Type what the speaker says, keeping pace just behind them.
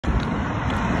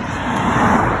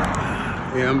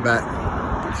Yeah, I'm back.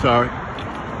 Sorry.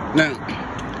 Now,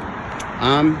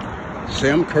 I'm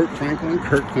Kurt Franklin.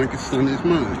 Kurt Franklin's son is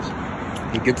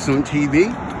mine. He gets on TV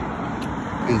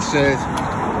and says,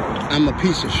 I'm a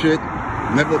piece of shit.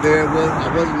 Never there was.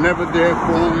 I was never there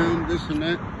for him, this and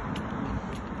that.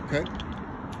 Okay.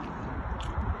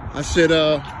 I said,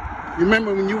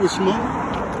 remember when you were small?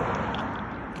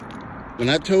 When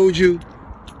I told you,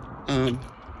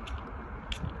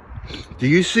 do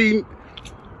you see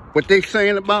what they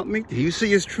saying about me? Do you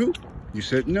see it's true? You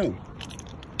said no.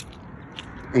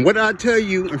 And what did I tell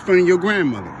you in front of your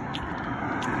grandmother?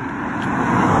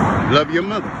 Love your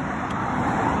mother.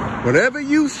 Whatever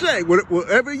you say,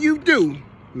 whatever you do,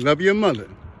 love your mother.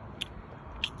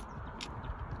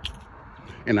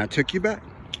 And I took you back.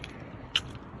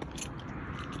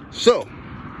 So,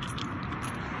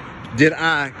 did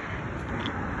I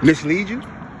mislead you?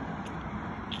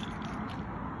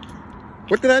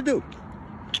 What did I do?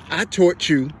 I taught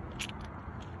you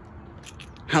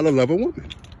how to love a woman.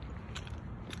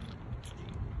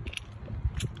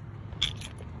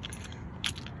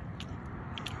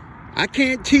 I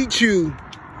can't teach you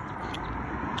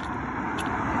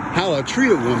how to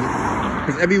treat a woman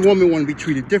because every woman wants to be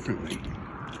treated differently.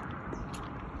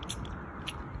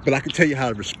 But I can tell you how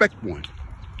to respect one.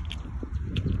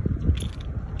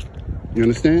 You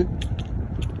understand?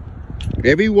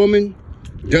 Every woman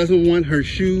doesn't want her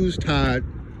shoes tied.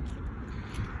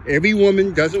 Every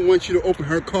woman doesn't want you to open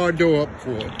her car door up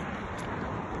for her.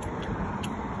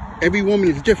 Every woman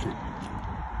is different.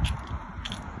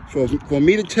 For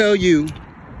me to tell you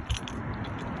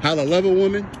how to love a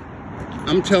woman,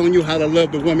 I'm telling you how to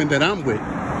love the woman that I'm with.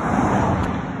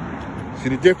 See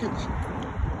the difference?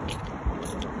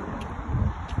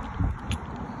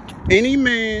 Any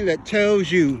man that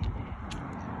tells you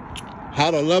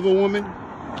how to love a woman,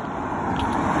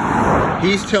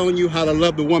 he's telling you how to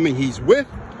love the woman he's with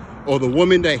or the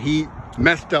woman that he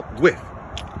messed up with.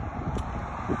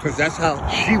 Because that's how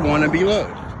she want to be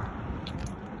loved.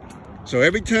 So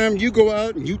every time you go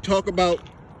out and you talk about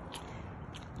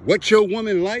what your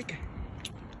woman like,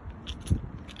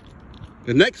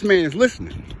 the next man is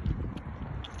listening.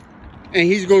 And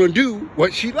he's going to do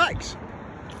what she likes.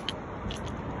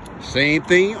 Same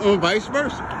thing on vice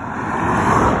versa.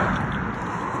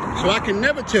 So I can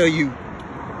never tell you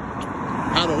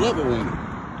how to love a woman.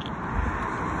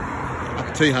 I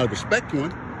can tell you how to respect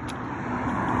one.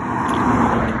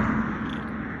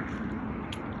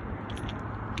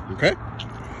 Okay?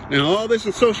 Now all this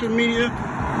in social media,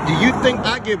 do you think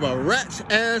I give a rat's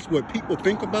ass what people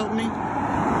think about me?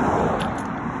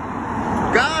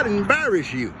 God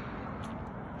embarrass you.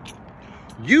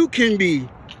 You can be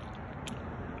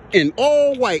in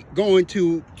all white going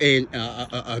to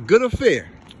a good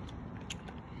affair.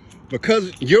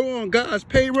 Because you're on God's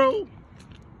payroll,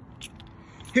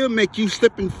 he'll make you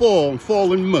slip and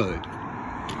fall in mud.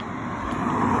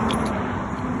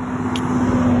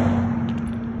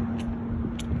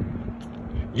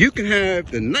 You can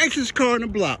have the nicest car in the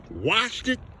block, washed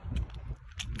it,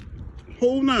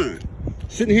 whole nine,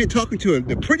 sitting here talking to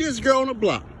the prettiest girl on the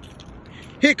block.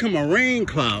 Here come a rain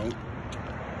cloud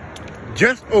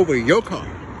just over your car.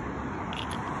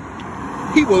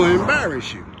 He will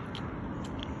embarrass you.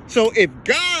 So if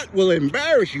God will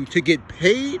embarrass you to get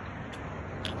paid,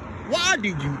 why do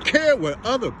you care what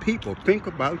other people think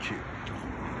about you?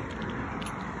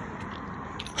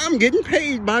 I'm getting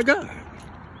paid by God.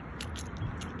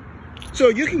 So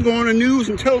you can go on the news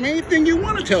and tell them anything you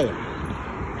want to tell them.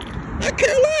 I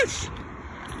care less.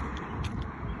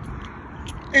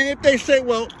 And if they say,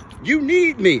 well, you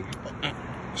need me.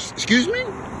 Excuse me?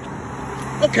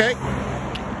 Okay.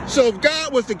 So if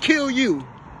God was to kill you,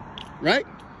 right?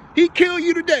 He killed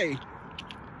you today.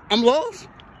 I'm lost?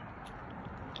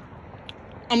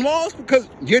 I'm lost because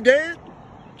you're dead?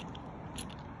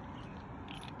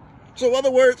 So in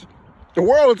other words, the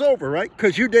world is over, right?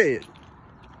 Because you're dead.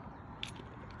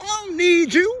 I don't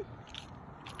need you.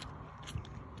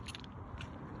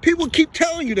 People keep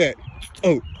telling you that.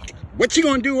 Oh, what you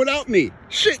gonna do without me?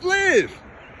 Shit, live.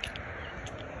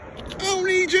 I don't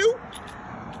need you.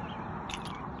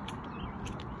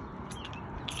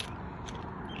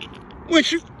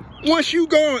 Once you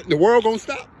gone, the world gonna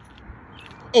stop.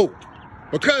 Oh,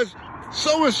 because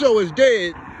so-and-so is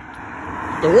dead,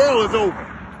 the world is over.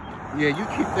 Yeah, you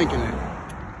keep thinking that.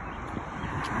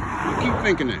 You keep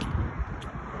thinking that.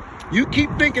 You keep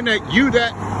thinking that you're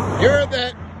that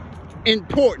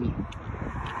important,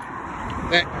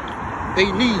 that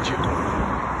they need you.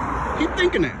 Keep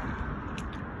thinking that.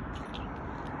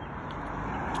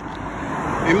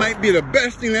 It might be the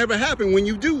best thing that ever happened when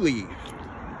you do leave.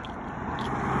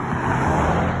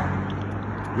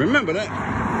 Remember that.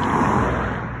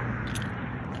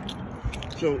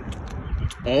 So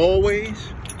always,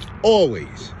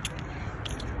 always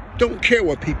don't care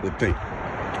what people think,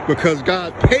 because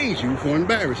God pays you for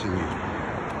embarrassing you.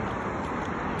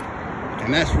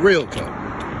 And that's real talk.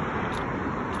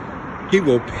 He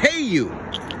will pay you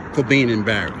for being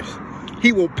embarrassed.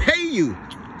 He will pay you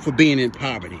for being in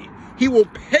poverty. He will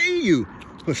pay you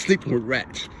for sleeping with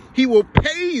rats. He will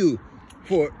pay you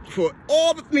for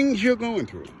all the things you're going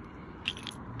through.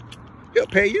 He'll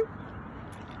pay you.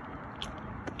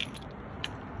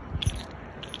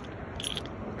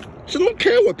 So don't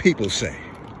care what people say.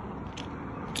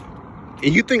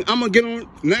 And you think I'm going to get on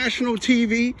national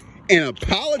TV and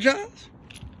apologize?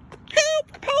 Hell,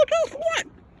 apologize for what?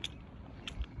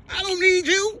 I don't need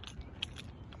you.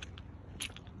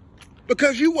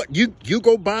 Because you what? You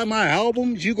go buy my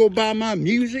albums, you go buy my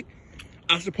music.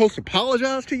 I'm supposed to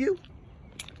apologize to you?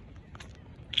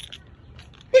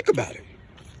 Think about it.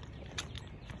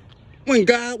 When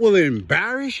God will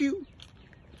embarrass you,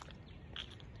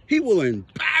 he will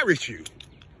embarrass you.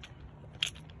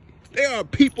 There are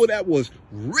people that was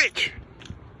rich.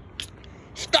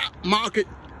 Stock market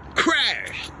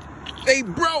crashed. They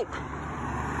broke.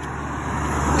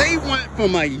 They went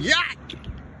from a yacht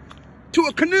to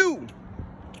a canoe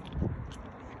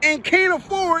and can't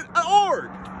afford an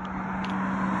oar.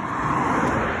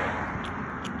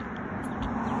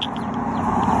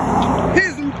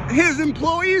 His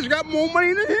employees got more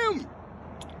money than him.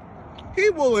 He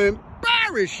will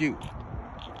embarrass you.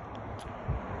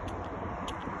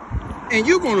 And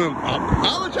you're gonna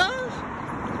apologize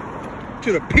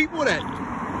to the people that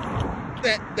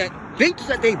thinks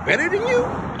that they better than you?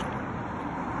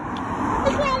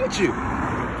 What's wrong with you?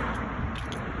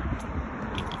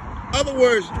 In other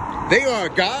words, they are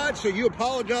God, so you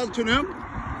apologize to them?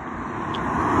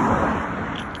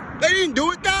 They didn't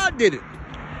do it, God did it.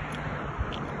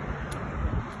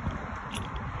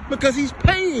 Because he's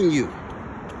paying you.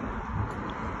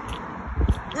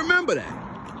 Remember that.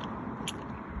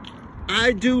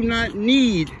 I do not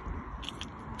need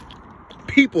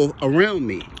people around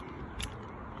me.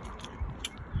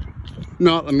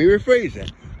 No, let me rephrase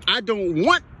that. I don't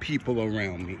want people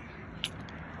around me.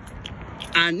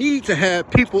 I need to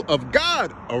have people of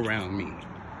God around me.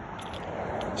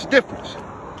 It's a difference.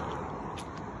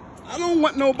 I don't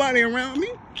want nobody around me.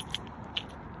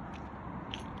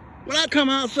 When I come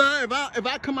outside, if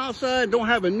I come outside and don't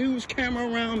have a news camera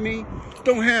around me,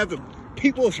 don't have the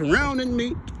people surrounding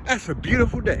me, that's a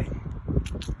beautiful day.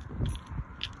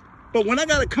 But when I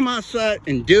got to come outside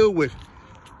and deal with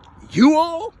you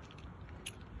all,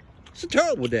 it's a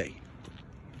terrible day.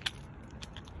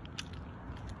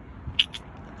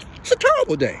 It's a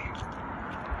terrible day.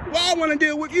 Why I want to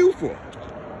deal with you for?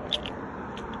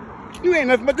 You ain't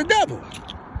nothing but the devil.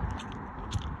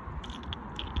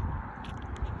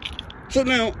 So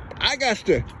now I got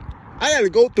to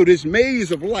go through this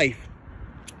maze of life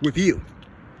with you.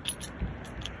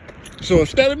 So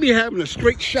instead of me having a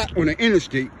straight shot on the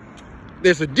interstate,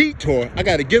 there's a detour. I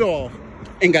got to get off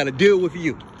and got to deal with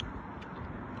you.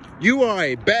 You are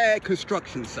a bad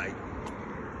construction site.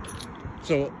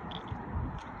 So, in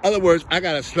other words, I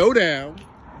got to slow down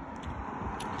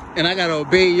and I got to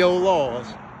obey your laws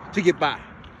to get by.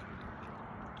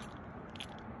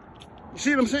 You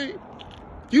see what I'm saying?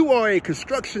 You are a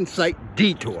construction site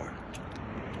detour.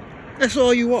 That's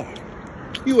all you are.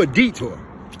 You a detour.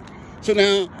 So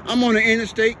now I'm on the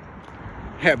interstate,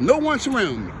 have no one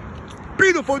surround me.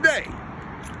 Beautiful day.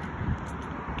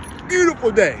 Beautiful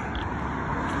day.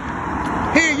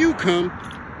 Here you come,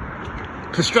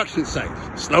 construction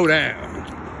site. Slow down.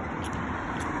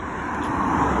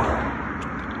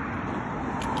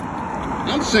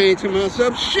 I'm saying to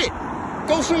myself, shit,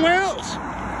 go somewhere else.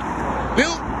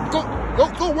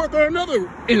 Go work on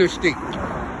another interstate.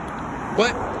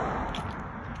 But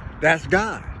that's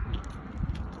God.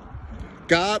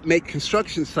 God make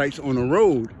construction sites on the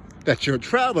road that you're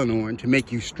traveling on to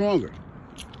make you stronger.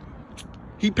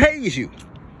 He pays you.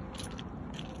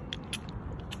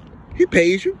 He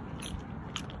pays you.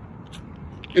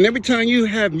 And every time you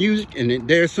have music and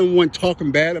there's someone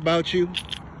talking bad about you,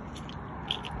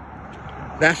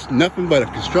 that's nothing but a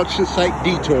construction site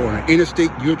detour on an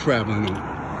interstate you're traveling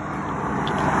on.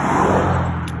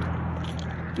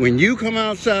 When you come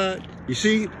outside, you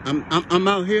see, I'm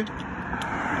out here.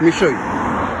 Let me show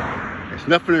you. There's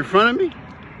nothing in front of me.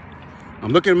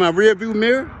 I'm looking in my rear view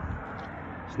mirror.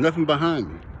 There's nothing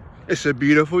behind me. It's a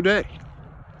beautiful day.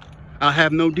 I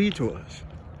have no detours.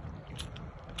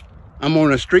 I'm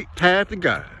on a straight path to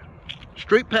God.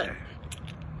 Straight path.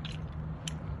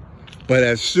 But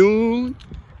as soon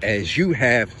as you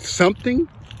have something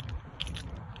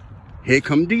here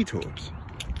come detours.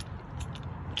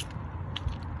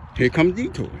 Here come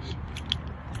detours.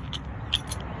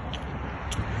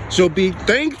 So be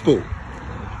thankful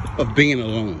of being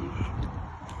alone.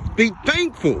 Be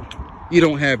thankful you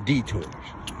don't have detours.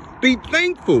 Be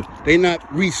thankful they're not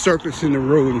resurfacing the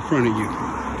road in front of you.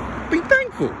 Be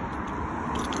thankful.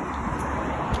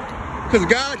 Because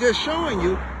God's just showing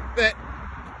you that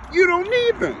you don't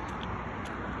need them.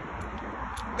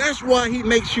 That's why he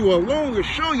makes you alone, to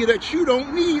show you that you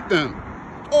don't need them.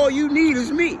 All you need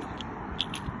is me.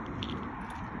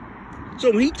 So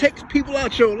when he takes people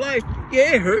out your life,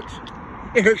 yeah, it hurts.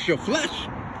 It hurts your flesh.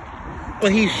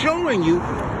 But he's showing you,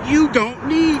 you don't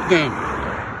need them.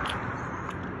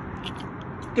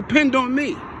 Depend on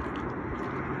me.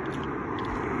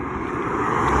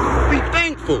 Be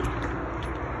thankful.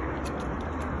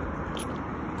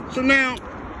 So now,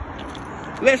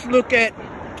 let's look at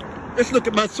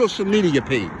my social media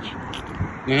page.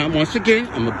 Now, once again,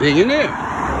 I'm a billionaire.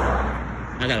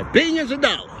 I got billions of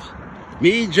dollars.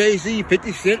 Me, Jay-Z,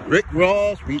 50 Cent, Rick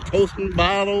Ross, we toasting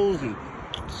bottles and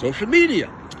social media.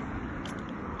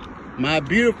 My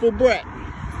beautiful brat.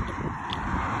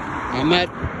 I'm not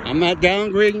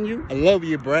downgrading you. I love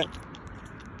you, brat.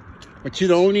 But you're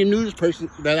the only news person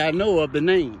that I know of the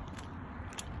name.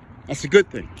 That's a good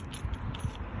thing.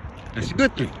 That's a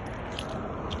good thing.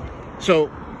 So,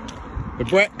 the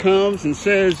brat comes and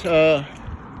says,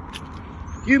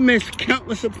 you missed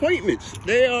countless appointments.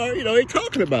 They're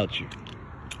talking about you.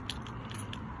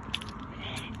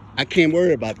 I can't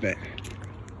worry about that.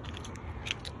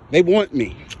 They want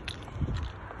me.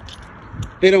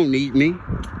 They don't need me.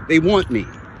 They want me.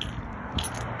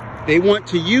 They want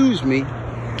to use me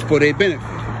for their benefit.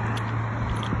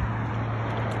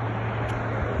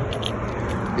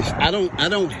 I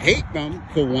don't hate them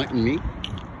for wanting me,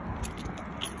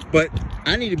 but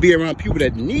I need to be around people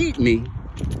that need me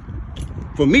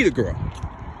for me to grow.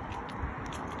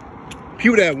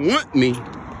 People that want me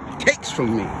takes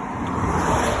from me.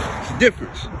 It's a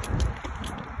difference.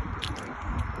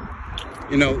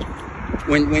 You know,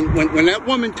 when that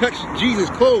woman touched Jesus'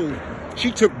 clothes,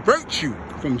 she took virtue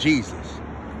from Jesus.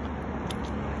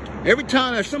 Every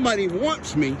time that somebody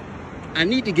wants me, I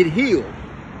need to get healed.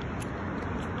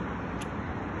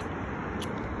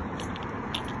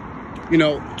 You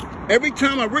know, every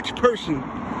time a rich person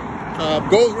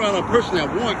goes around a person that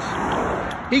wants,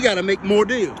 he got to make more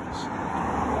deals.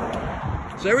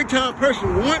 So every time a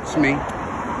person wants me,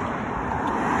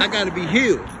 I got to be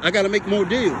healed. I got to make more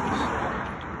deals.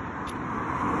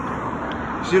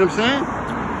 See what I'm saying?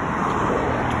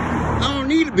 I don't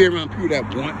need to be around people that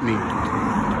want me.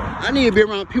 I need to be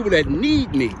around people that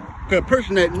need me. Because a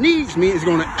person that needs me is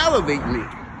going to elevate me.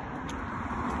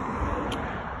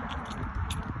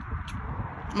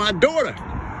 My daughter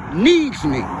needs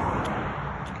me.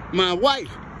 My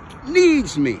wife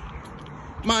needs me.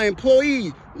 My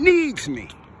employee needs me.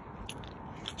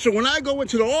 So when I go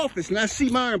into the office and I see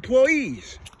my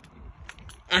employees,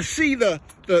 I see the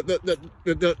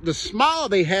smile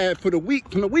they had for the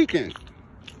week from the weekend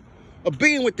of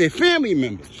being with their family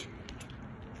members.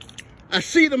 I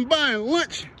see them buying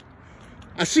lunch.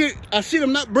 I see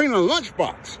them not bringing a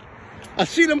lunchbox. I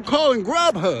see them calling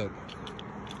Grubhub.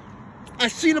 I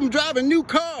see them driving new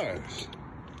cars.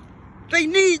 They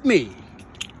need me.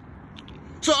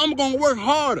 So I'm going to work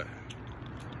harder.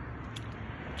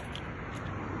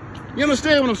 You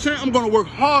understand what I'm saying? I'm going to work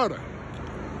harder.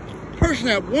 The person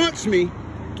that wants me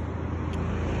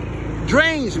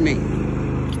drains me.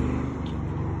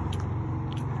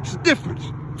 It's a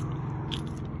difference.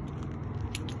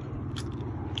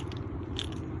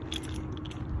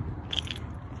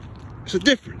 It's a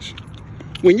difference.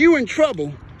 When you're in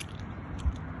trouble,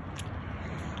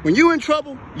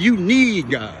 you need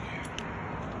God.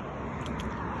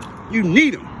 You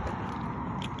need him.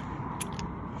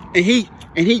 And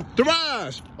he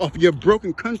thrives off your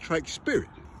broken, contrite spirit.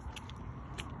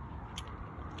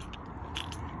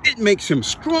 It makes him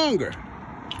stronger.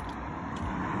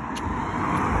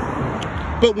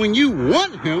 But when you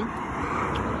want him,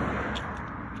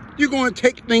 you're going to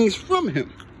take things from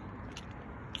him.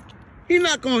 He's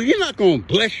not going to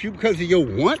bless you because of your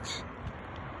wants.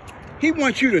 He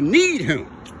wants you to need him.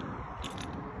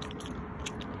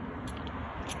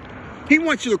 He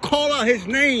wants you to call out his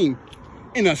name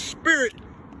in a spirit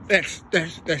that's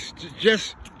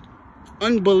just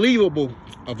unbelievable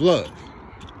of love.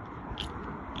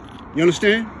 You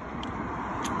understand?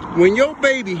 When your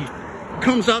baby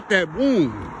comes out that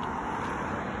womb,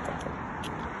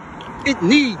 it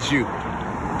needs you.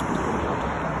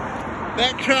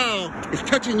 That child is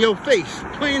touching your face,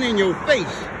 playing in your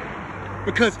face,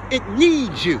 because it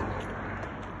needs you.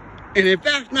 And if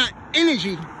that's not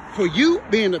energy for you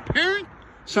being a parent,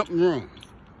 something wrong.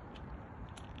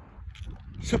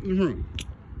 Something wrong.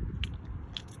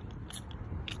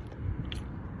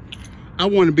 I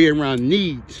want to be around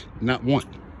needs, not want.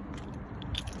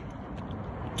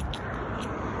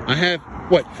 I have,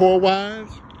 what, 4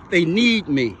 wives? They need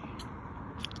me.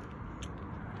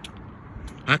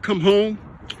 I come home,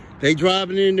 they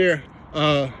driving in their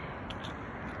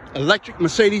electric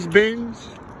Mercedes-Benz.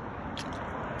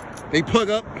 They plug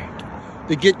up,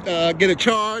 they get a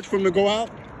charge from to go out.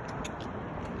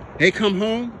 They come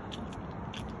home.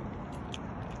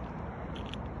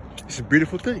 It's a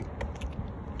beautiful thing.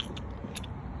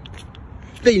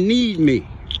 They need me.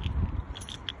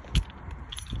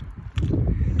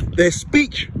 Their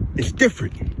speech is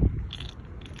different.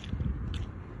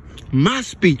 My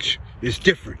speech is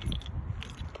different.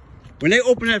 When they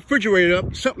open that refrigerator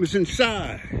up, something's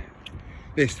inside.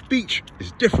 Their speech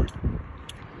is different.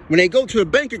 When they go to a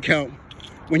bank account,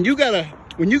 when you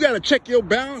gotta check your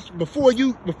balance before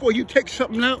you take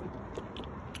something out,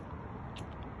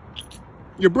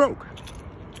 you're broke.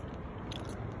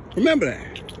 Remember that.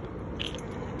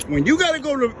 When you gotta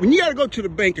go to the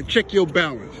bank and check your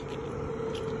balance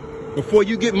before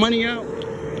you get money out,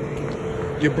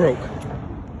 you're broke.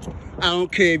 I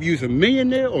don't care if you're a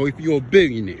millionaire or if you're a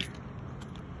billionaire.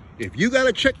 If you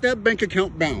gotta check that bank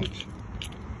account balance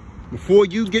before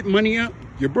you get money out,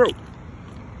 you're broke.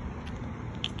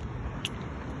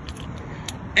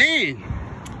 And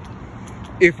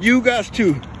if you got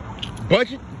to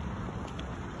budget,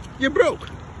 you're broke.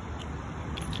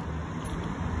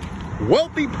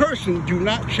 Wealthy person do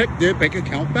not check their bank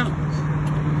account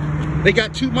balance. They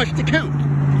got too much to count.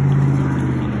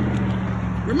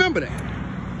 Remember that.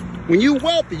 When you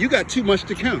wealthy, you got too much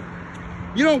to count.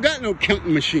 You don't got no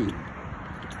counting machine.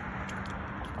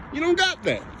 You don't got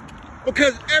that.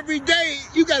 Because every day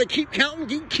you got to keep counting,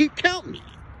 you keep counting.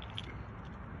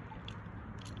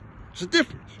 It's a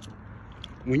difference.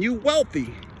 When you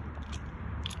wealthy,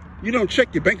 you don't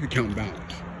check your bank account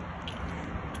balance.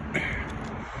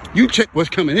 You check what's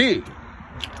coming in.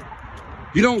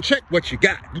 You don't check what you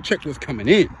got. You check what's coming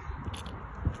in.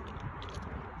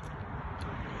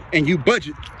 And you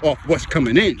budget off what's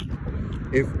coming in.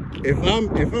 If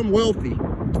I'm wealthy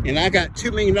and I got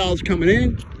 $2 million coming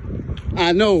in,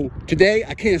 I know today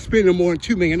I can't spend no more than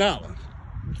 $2 million.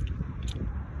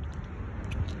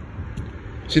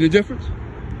 See the difference?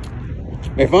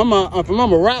 If I'm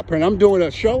a rapper and I'm doing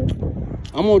a show,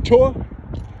 I'm on tour,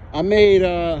 I made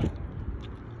 $1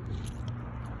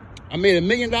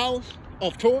 million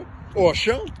off tour or a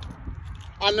show.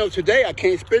 I know today I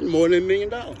can't spend more than $1 million.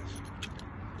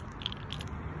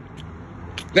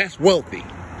 That's wealthy.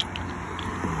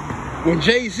 When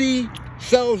Jay-Z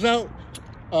sells out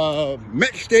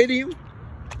Met Stadium,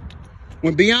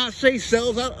 when Beyonce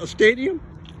sells out a stadium,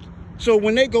 so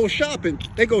when they go shopping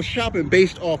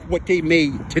based off what they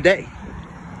made today.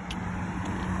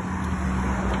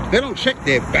 They don't check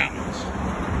their balance.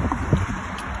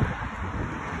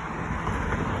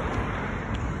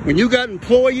 When you got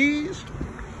employees,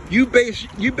 you base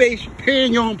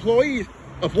paying your employees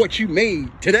of what you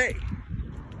made today.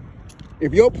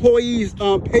 If your employees'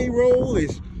 payroll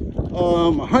is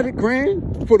 100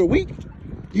 grand for the week,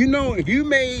 you know if you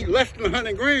made less than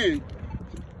 100 grand,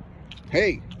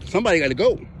 hey, somebody got to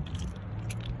go.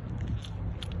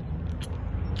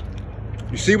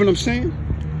 You see what I'm saying?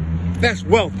 That's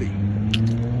wealthy.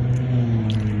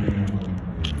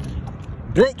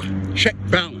 Broke, check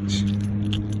balance.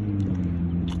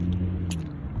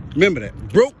 Remember that.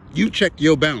 Broke, you check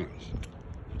your balance.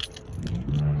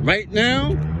 Right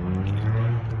now,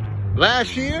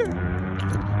 last year,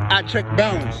 I checked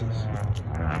balances.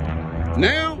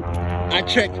 Now, I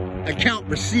check account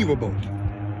receivable.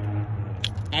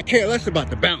 I care less about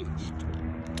the balance.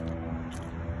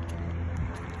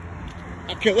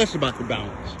 I care less about the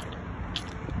balance.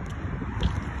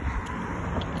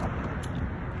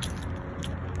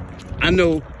 I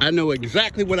know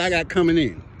exactly what I got coming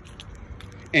in.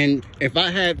 And if I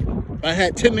had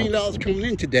 $10 million coming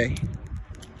in today,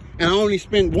 and I only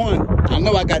spent $1, I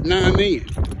know I got $9 million.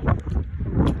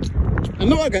 I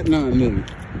know I got $9 million.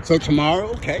 So tomorrow,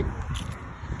 okay,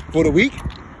 for the week,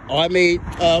 I made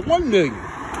 $1 million.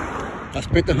 I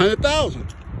spent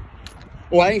 $100,000.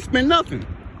 Or I ain't spent nothing.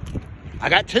 I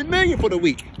got $10 million for the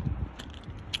week.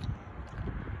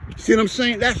 See what I'm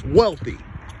saying? That's wealthy.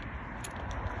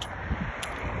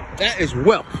 That is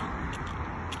wealth.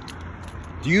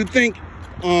 Do you think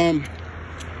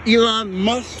Elon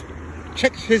Musk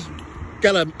checks his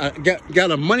got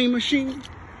a money machine?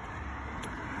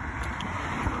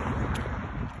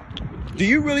 Do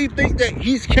you really think that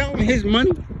he's counting his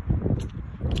money?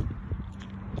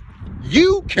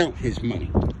 You count his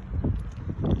money.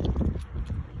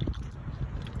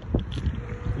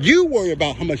 You worry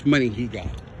about how much money he got.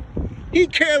 He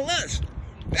cares less.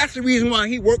 That's the reason why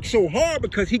he works so hard,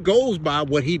 because he goes by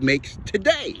what he makes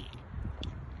today.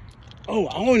 Oh,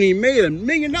 I only made $1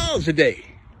 million a day.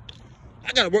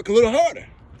 I got to work a little harder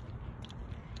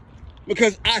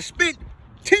because I spent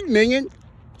 $10 million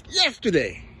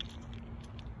yesterday.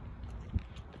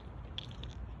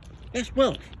 That's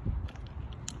wealth.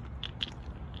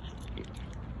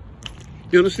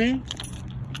 You understand?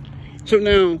 So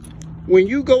now, when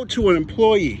you go to an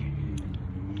employee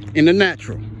in the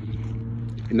natural,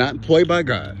 you're not employed by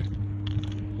God.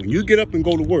 When you get up and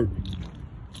go to work,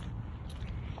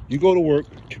 you go to work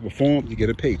to perform, you get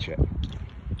a paycheck.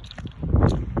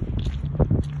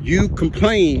 You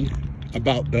complain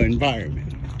about the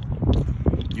environment.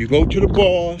 You go to the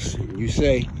boss and you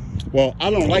say, well, I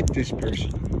don't like this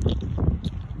person.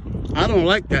 I don't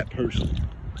like that person.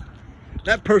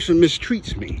 That person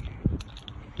mistreats me.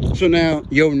 So now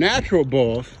your natural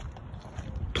boss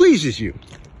pleases you.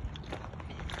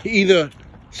 He either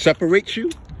separates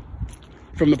you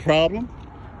from the problem,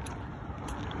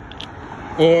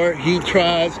 or he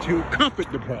tries to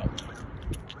comfort the problem.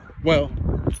 Well,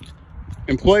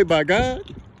 employed by God,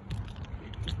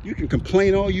 you can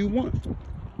complain all you want.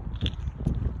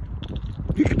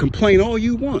 You can complain all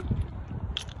you want.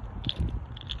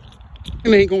 It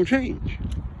ain't gonna change.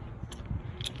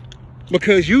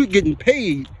 Because you're getting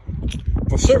paid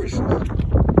for services.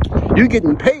 You're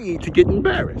getting paid to get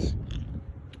embarrassed.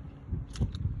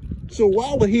 So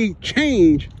why would he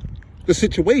change the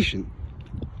situation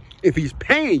if he's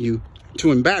paying you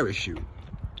to embarrass you?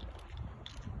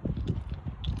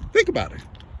 Think about it.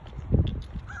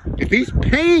 If he's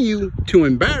paying you to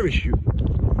embarrass you,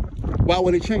 why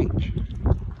would it change?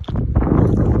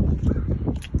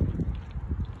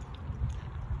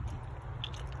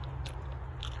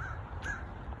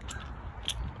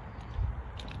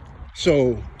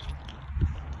 So,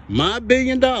 my $1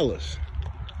 billion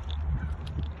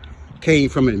came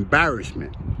from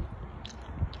embarrassment.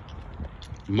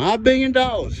 My $1 billion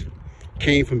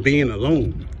came from being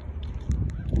alone.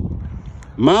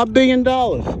 My $1 billion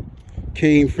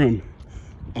came from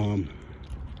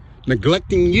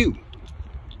neglecting you.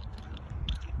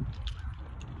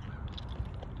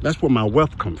 That's where my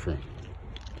wealth comes from.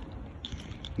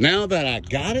 Now that I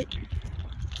got it,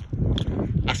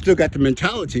 I still got the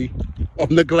mentality of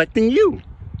neglecting you.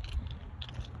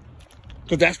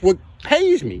 Because that's what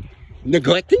pays me,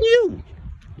 neglecting you.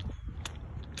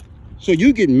 So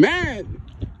you get mad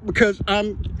because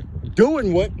I'm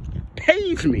doing what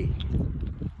pays me.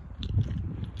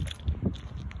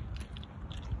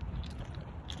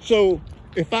 So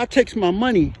if I take my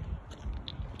money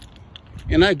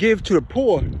and I give to the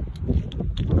poor,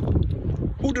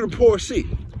 who do the poor see?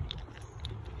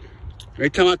 Every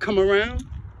time I come around,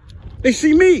 they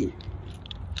see me.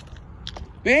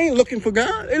 They ain't looking for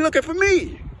God, they looking for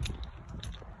me.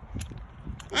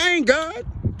 I ain't God.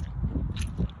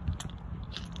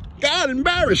 God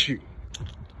embarrass you.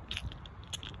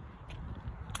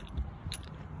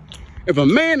 If a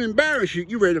man embarrass you,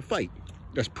 you ready to fight.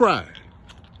 That's pride.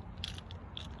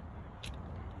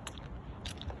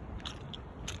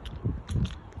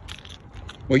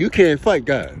 Well, you can't fight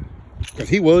God because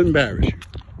he will embarrass you.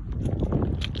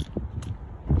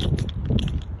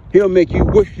 He'll make you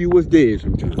wish you was dead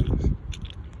sometimes.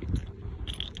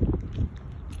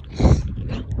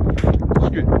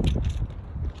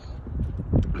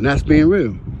 And that's being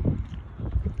real.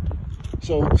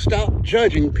 So stop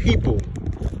judging people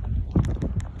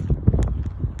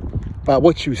by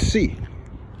what you see,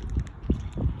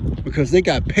 because they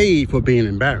got paid for being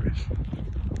embarrassed.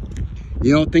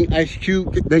 You don't think Ice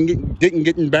Cube didn't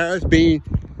get embarrassed being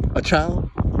a child?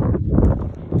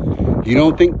 You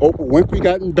don't think Oprah Winfrey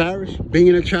got embarrassed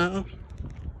being a child?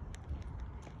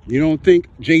 You don't think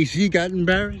Jay-Z got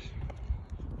embarrassed?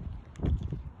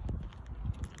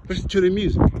 Listen to the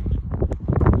music.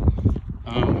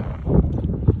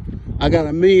 I got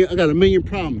a million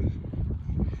problems,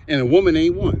 and a woman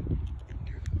ain't one.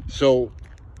 So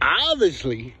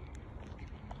obviously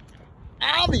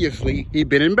he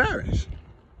been embarrassed.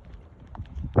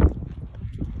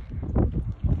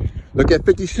 Look at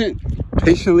 50 Cent,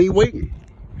 patiently waiting.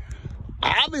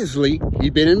 Obviously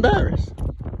he been embarrassed.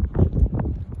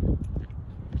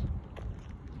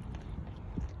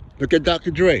 Look at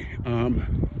Dr. Dre.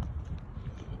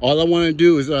 All I want to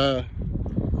do is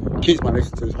kids might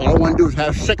listen to this. All I want to do is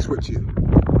have sex with you.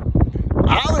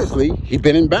 Obviously he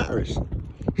been embarrassed.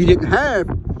 He didn't have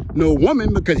no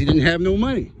woman because he didn't have no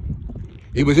money.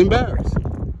 He was embarrassed.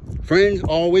 Friends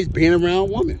always being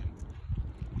around women.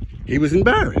 He was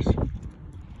embarrassed.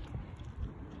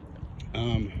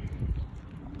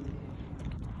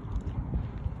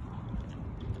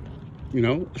 You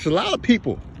know, it's a lot of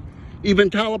people. Even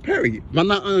Tyler Perry. If I'm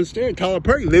not understanding, Tyler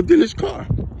Perry lived in his car.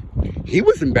 He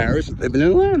was embarrassed living in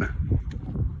Atlanta.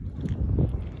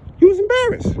 He was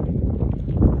embarrassed.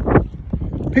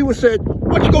 People said,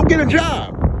 why don't you go get a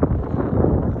job?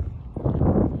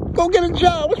 Go get a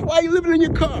job. Why are you living in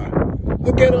your car?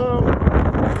 Look at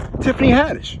Tiffany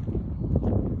Haddish.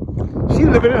 She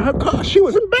living in her car. She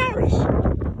was embarrassed.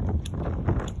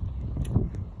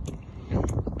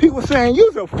 People saying,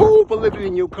 you's a fool for living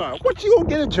in your car. What you gonna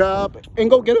get a job and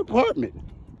go get an apartment?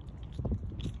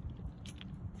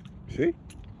 See?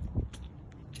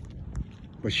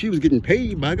 But she was getting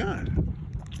paid by God.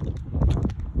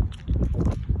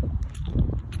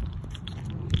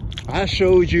 I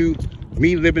showed you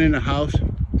me living in a house,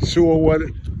 sewer water,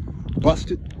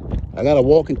 busted. I gotta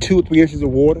walk in 2 or 3 inches of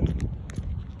water.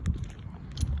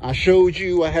 I showed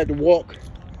you I had to walk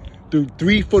through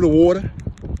 3 foot of water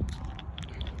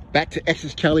back to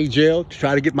Essex County Jail to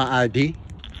try to get my ID.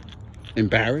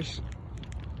 Embarrassed.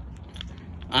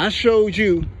 I showed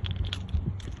you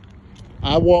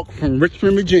I walked from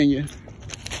Richmond, Virginia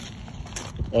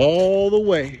all the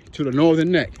way to the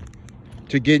Northern Neck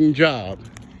to get a job.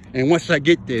 And once I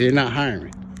get there, they're not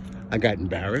hiring. I got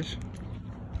embarrassed.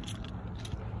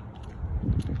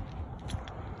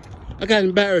 I got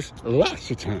embarrassed lots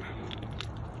of times.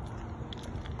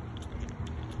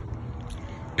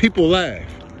 People laugh.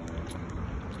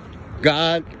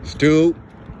 God still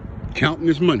counting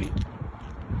his money.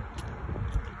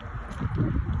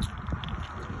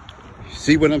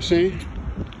 See what I'm saying?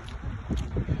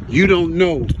 You don't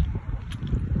know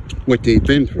what they've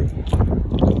been through.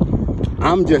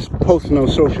 I'm just posting on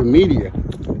social media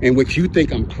in which you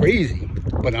think I'm crazy,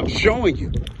 but I'm showing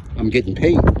you I'm getting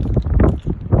paid.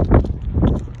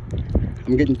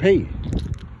 I'm getting paid.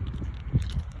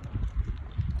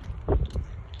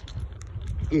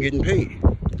 I'm getting paid.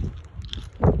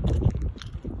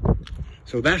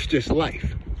 So that's just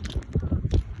life.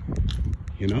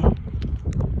 You know?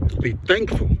 Be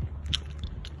thankful.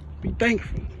 Be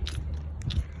thankful.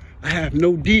 I have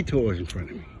no detours in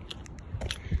front of me.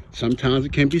 Sometimes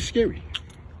it can be scary.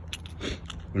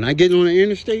 When I get on the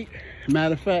interstate,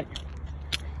 matter of fact,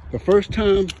 the first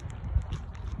time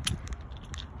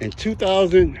in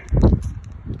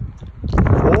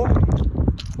 2004?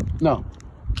 No,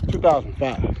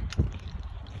 2005.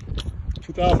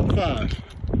 2005.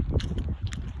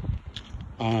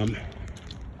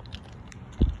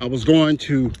 I was going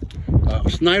to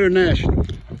Snyder National,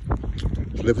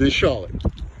 living in Charlotte.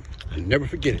 I'll never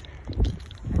forget it.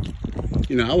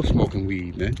 You know, I was smoking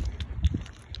weed, man.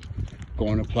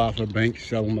 Going to Plaza Bank,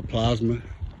 selling my plasma.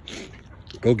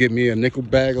 Go get me a nickel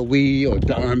bag of weed or a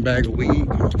dime bag of weed.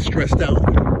 Stressed out.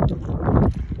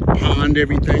 Pawned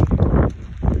everything.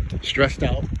 Stressed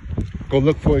out. Go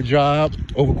look for a job.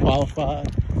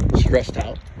 Overqualified. Stressed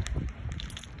out.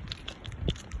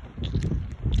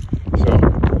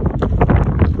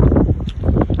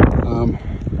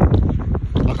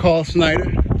 I called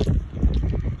Snyder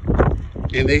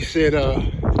and they said,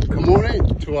 come on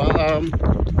in to our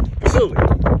facility,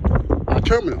 our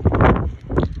terminal.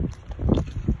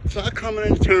 So I come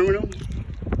in the terminal,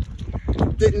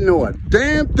 didn't know a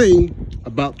damn thing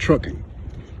about trucking,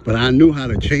 but I knew how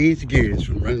to change gears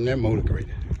from running that motor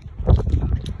grader.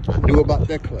 I knew about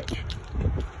that clutch.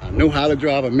 I knew how to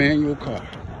drive a manual car.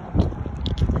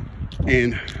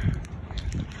 And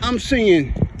I'm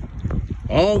seeing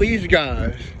all these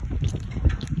guys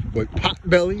with pot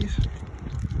bellies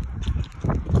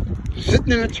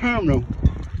sitting in a terminal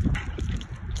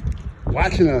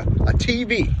watching a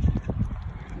TV.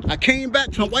 I came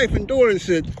back to my wife and daughter and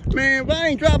said, man, if I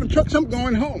ain't driving trucks, I'm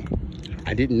going home.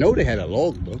 I didn't know they had a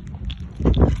logbook.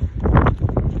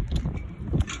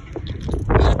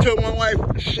 I told my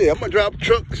wife, shit, I'm gonna drive a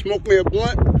truck, smoke me a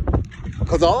blunt,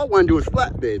 because all I want to do is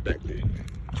flatbed back then.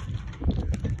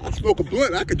 I smoke a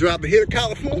blunt, I could drive here to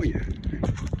California.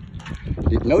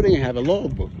 Didn't know they didn't have a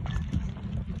logbook.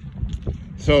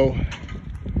 So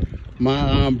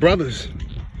my brothers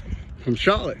from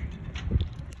Charlotte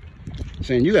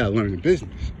saying, you gotta learn the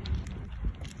business.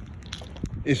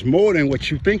 It's more than what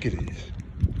you think it is.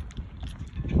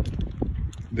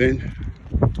 Then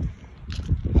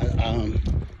I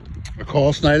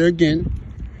called Snyder again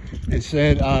and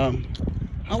said, I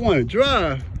want to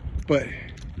drive, but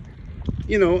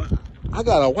you know, I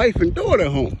got a wife and daughter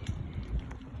home.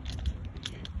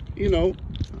 You know,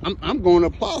 I'm going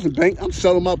to Plaza Bank. I'm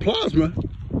selling my plasma.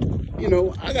 You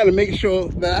know, I got to make sure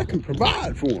that I can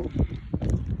provide for them.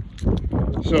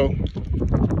 So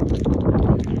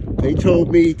They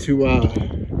told me to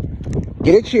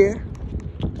get a chair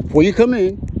before you come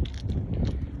in.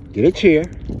 Get a chair,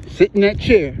 sit in that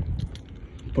chair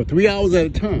for 3 hours at a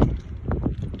time.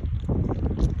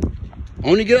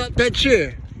 Only get out that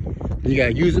chair, and you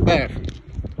gotta use the bathroom.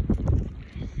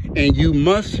 And you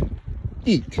must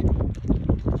eat.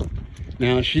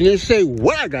 Now, she didn't say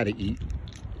what I gotta eat,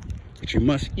 but you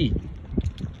must eat.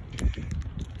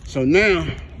 So now,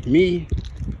 me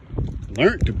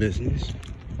learned the business.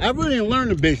 I really didn't learn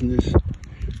the business,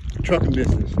 the trucking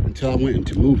business, until I went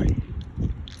into moving.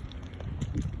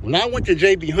 When I went to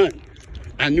JB Hunt,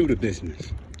 I knew the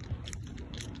business.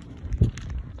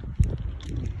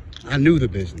 I knew the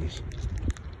business.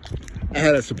 I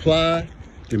had a supply,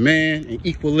 demand, and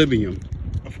equilibrium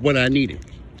of what I needed.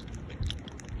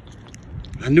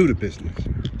 I knew the business.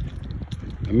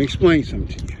 Let me explain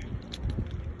something to you.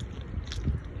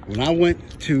 When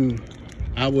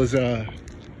I was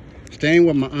staying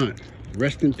with my aunt,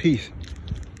 rest in peace,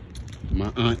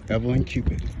 my aunt Evelyn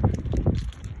Cupid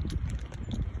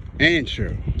and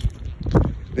Cheryl.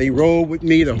 They rode with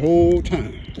me the whole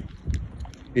time,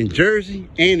 in Jersey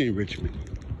and in Richmond.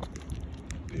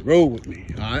 They rode with me.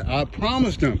 I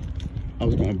promised them I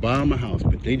was going to buy them a house,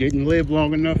 but they didn't live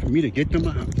long enough for me to get them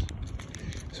a house.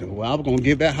 So I was going to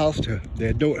give that house to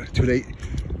their daughter,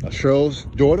 Cheryl's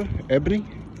daughter, Ebony.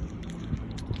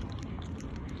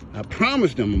 I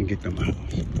promised them I'm going to get them a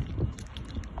house.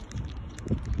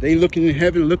 They looking in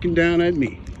heaven, looking down at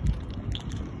me.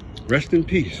 Rest in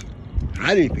peace.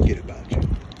 I didn't forget about you.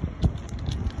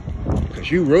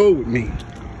 Because you rode with me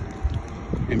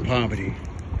in poverty.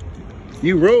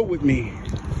 You rode with me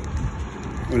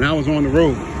when I was on the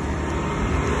road.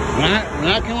 When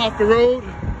I came off the road,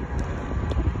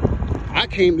 I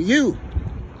came to you.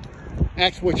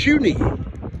 Asked what you need.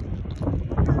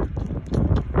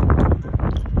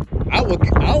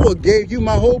 I would gave you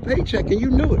my whole paycheck and you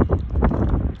knew it.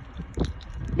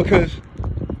 Because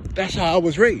that's how I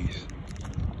was raised.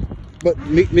 But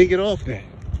me get off that.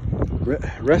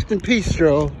 Rest in peace,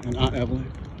 Cheryl and Aunt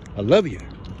Evelyn. I love you.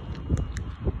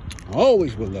 I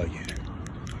always will love you.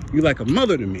 You're like a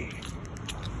mother to me.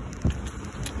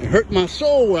 It hurt my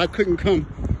soul when I couldn't come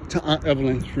to Aunt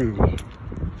Evelyn's funeral.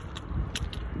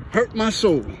 Hurt my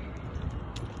soul.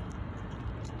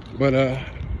 But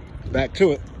back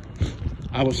to it.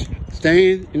 I was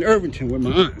staying in Irvington with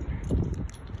my aunt.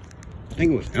 I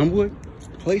think it was Elmwood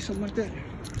Place, something like that.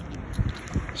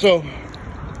 So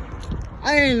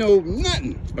I ain't know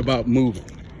nothing about moving.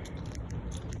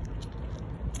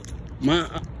 My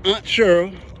Aunt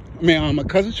Cheryl, my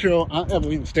cousin Cheryl, Aunt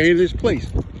Evelyn stayed in this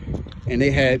place. And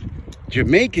they had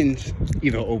Jamaicans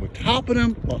either over top of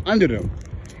them or under them.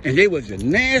 And they was the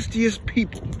nastiest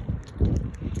people.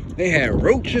 They had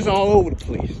roaches all over the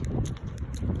place.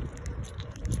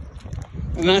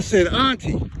 And I said,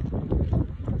 Auntie,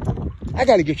 I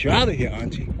got to get you out of here,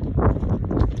 Auntie.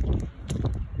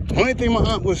 The only thing my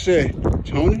aunt would say,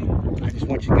 Tony, I just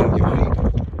want you to get on your feet.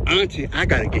 Auntie, I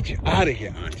got to get you out of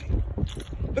here, Auntie.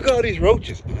 Look at all these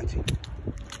roaches, Auntie.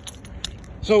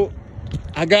 So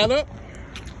I got up.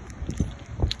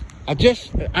 Before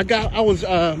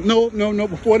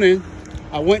then,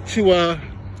 I went to,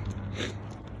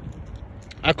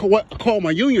 I called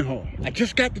my union hall. I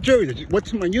just got the jersey, went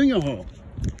to my union hall.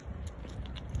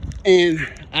 And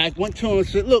I went to him and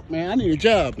said, look, man, I need a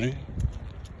job, man.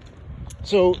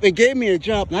 So they gave me a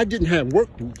job, and I didn't have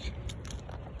work boots.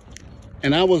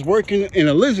 And I was working in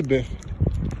Elizabeth,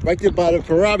 right there by the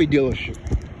Ferrari dealership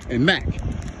in Mac.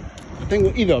 I think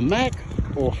it was either a Mac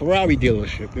or a Ferrari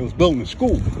dealership. They was building a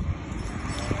school.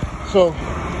 So,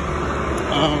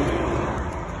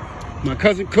 my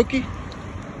cousin Cookie,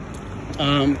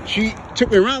 she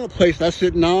took me around the place. I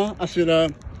said, no. I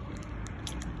said,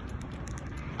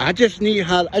 I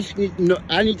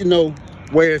need to know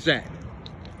where it's at.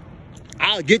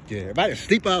 I'll get there. If I can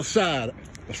sleep outside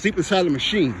or sleep inside the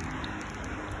machine,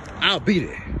 I'll be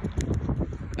there.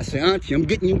 I said, Auntie, I'm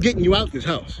getting you out this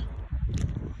house.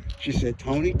 She said,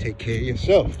 Tony, take care of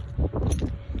yourself.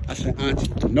 I said,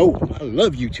 Auntie, no, I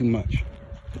love you too much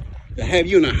to have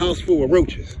you in a house full of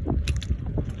roaches.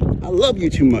 I love you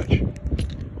too much.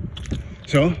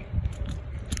 So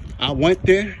I went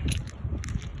there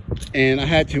and I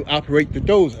had to operate the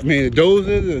dozer. The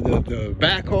dozer, the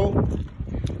backhoe.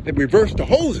 They reversed the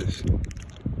hoses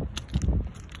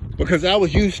because I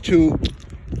was used to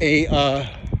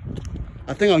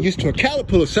I think I was used to a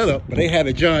Caterpillar setup, but they had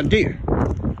a John Deere.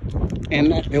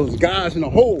 And there was guys in the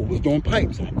hole was doing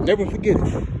pipes. I'll never forget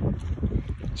it.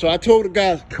 So I told the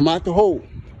guys, come out the hole.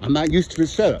 I'm not used to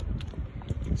this setup.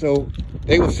 So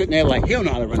they were sitting there like, he don't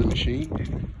know how to run the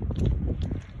machine.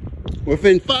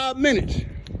 Within 5 minutes,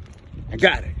 I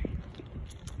got it.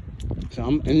 So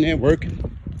I'm in there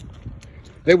working.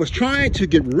 They was trying to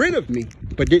get rid of me,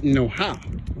 but didn't know how.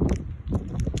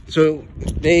 So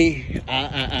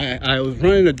I was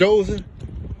running a dozer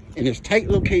in this tight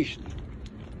location.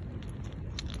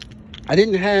 I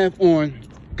didn't have on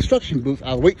construction boots.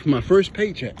 I was waiting for my first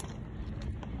paycheck.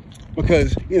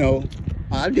 Because, you know,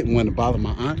 I didn't want to bother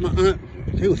my aunt. My aunt,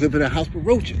 they was living in a house with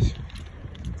roaches.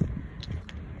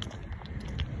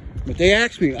 But they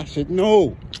asked me, I said,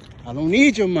 no, I don't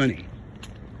need your money.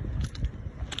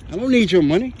 I don't need your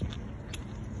money.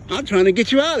 I'm trying to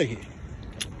get you out of here.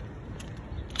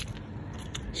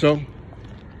 So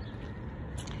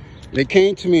they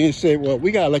came to me and said, well,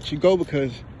 we got to let you go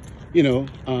because, you know,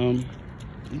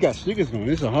 you got sneakers on.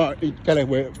 It's a hard, you got to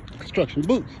wear construction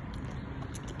boots.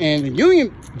 And the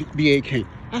union BA came.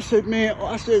 I said, man,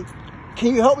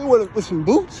 can you help me with some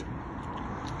boots?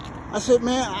 I said,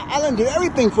 man, I done did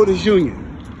everything for this union.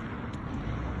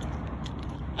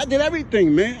 I did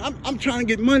everything, man. I'm trying to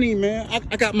get money, man.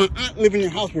 I got my aunt living in a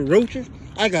house with roaches.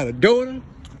 I got a daughter.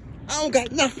 I don't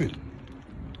got nothing.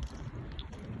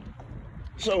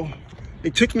 So they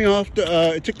took me off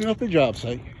the job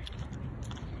site.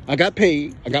 I got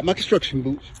paid. I got my construction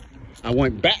boots. I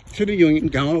went back to the union,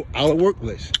 down out of work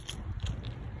list.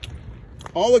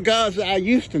 All the guys that I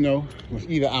used to know was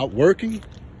either out working,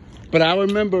 but I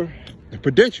remember the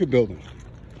Prudential building.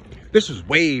 This was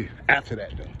way after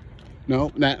that, though.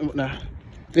 No,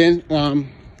 then,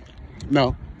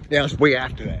 no, that was way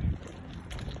after that.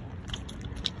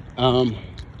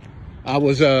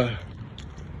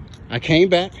 I came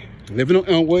back, living on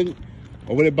Elmwood,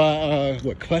 over there by,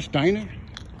 Clutch Diner.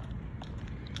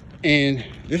 And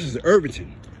this is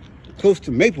Irvington, close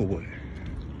to Maplewood.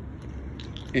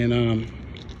 And,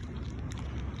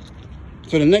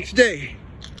 so the next day,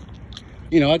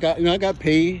 you know, I got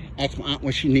paid, asked my aunt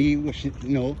what she need,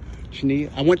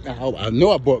 I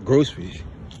know I bought groceries.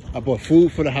 I bought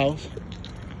food for the house.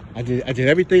 I did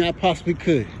everything I possibly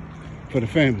could for the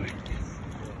family.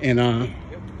 And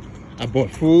I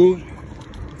bought food.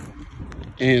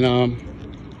 And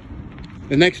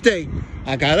the next day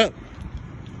I got up.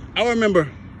 I remember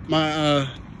my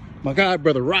god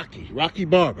brother Rocky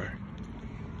Barber.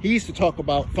 He used to talk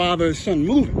about father and son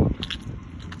moving.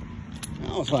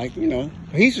 I was like, you know,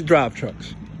 he used to drive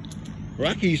trucks.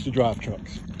 Rocky used to drive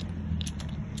trucks.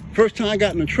 First time I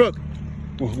got in the truck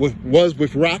was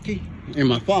with Rocky and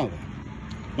my father.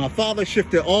 My father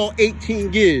shifted all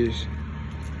 18 gears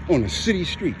on a city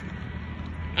street.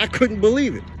 I couldn't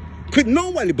believe it. Couldn't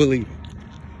nobody believe it.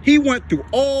 He went through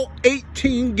all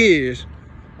 18 gears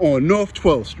on North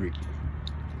 12th Street,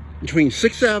 between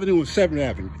 6th Avenue and 7th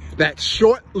Avenue. That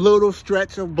short little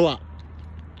stretch of block.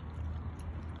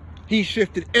 He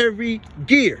shifted every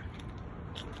gear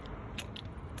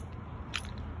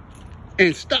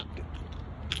and stopped it.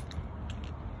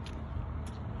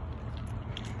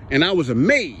 And I was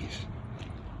amazed.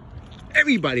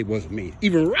 Everybody was amazed.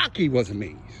 Even Rocky was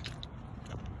amazed.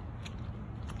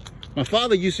 My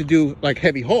father used to do like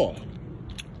heavy haul.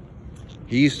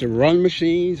 He used to run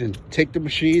machines and take the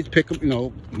machines, pick them, you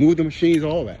know, move the machines,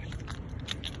 all that.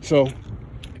 So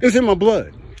it was in my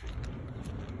blood.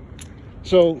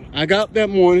 So I got up that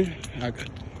morning.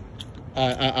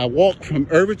 I walked from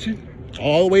Irvington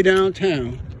all the way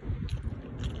downtown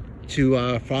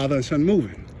to father and son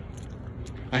moving.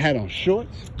 I had on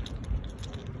shorts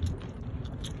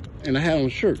and I had on a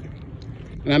shirt.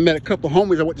 And I met a couple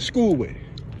homies I went to school with.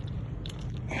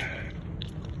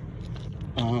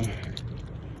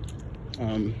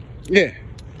 Yeah,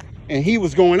 and he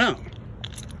was going out,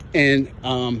 and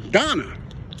Donna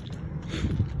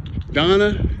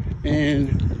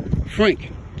and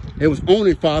Frank, they was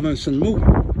owning father and son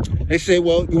moving. They said,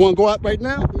 well, you want to go out right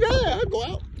now? Yeah, I'll go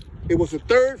out. It was the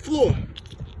 3rd floor,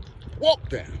 walk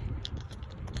down.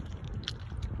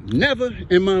 Never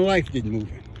in my life did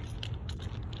moving.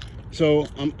 So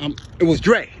it was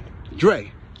Dre.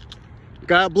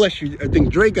 God bless you. I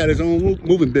think Dre got his own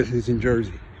moving business in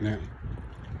Jersey now.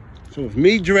 So it was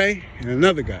me, Dre, and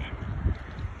another guy.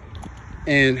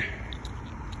 And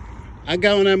I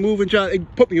got on that moving job. They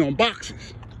put me on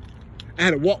boxes. I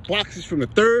had to walk boxes from the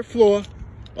 3rd floor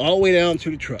all the way down to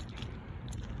the truck.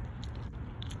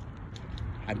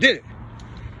 I did it.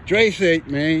 Dre said,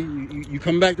 man, you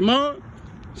coming back tomorrow?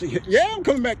 I said, yeah, I'm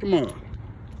coming back tomorrow.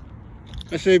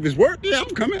 I said, if it's work, yeah,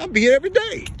 I'm coming. I'll be here every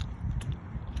day.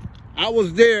 I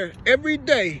was there every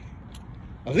day,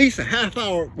 at least a half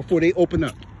hour before they open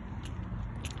up.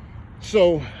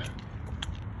 So,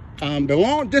 the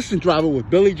long distance driver was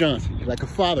Billy Johnson. He's like a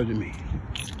father to me.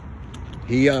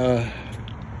 He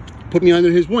put me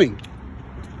under his wing.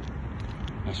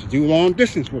 I should do long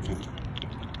distance with him.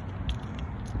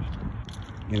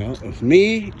 You know, it was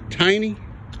me, Tiny.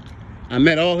 I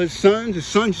met all his sons. His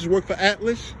sons just worked for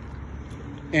Atlas.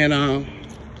 And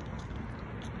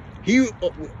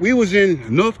we was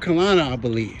in North Carolina, I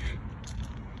believe.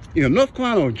 You know, North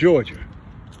Carolina or Georgia.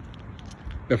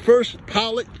 The first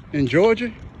pilot in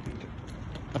Georgia,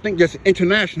 I think that's an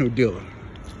international dealer.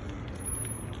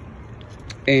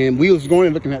 And we was going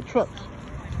and looking at trucks.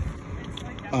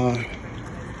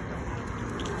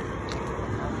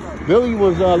 Billy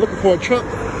was looking for a truck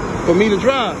for me to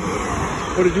drive,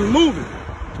 or to do moving.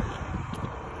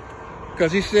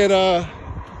 Because he said,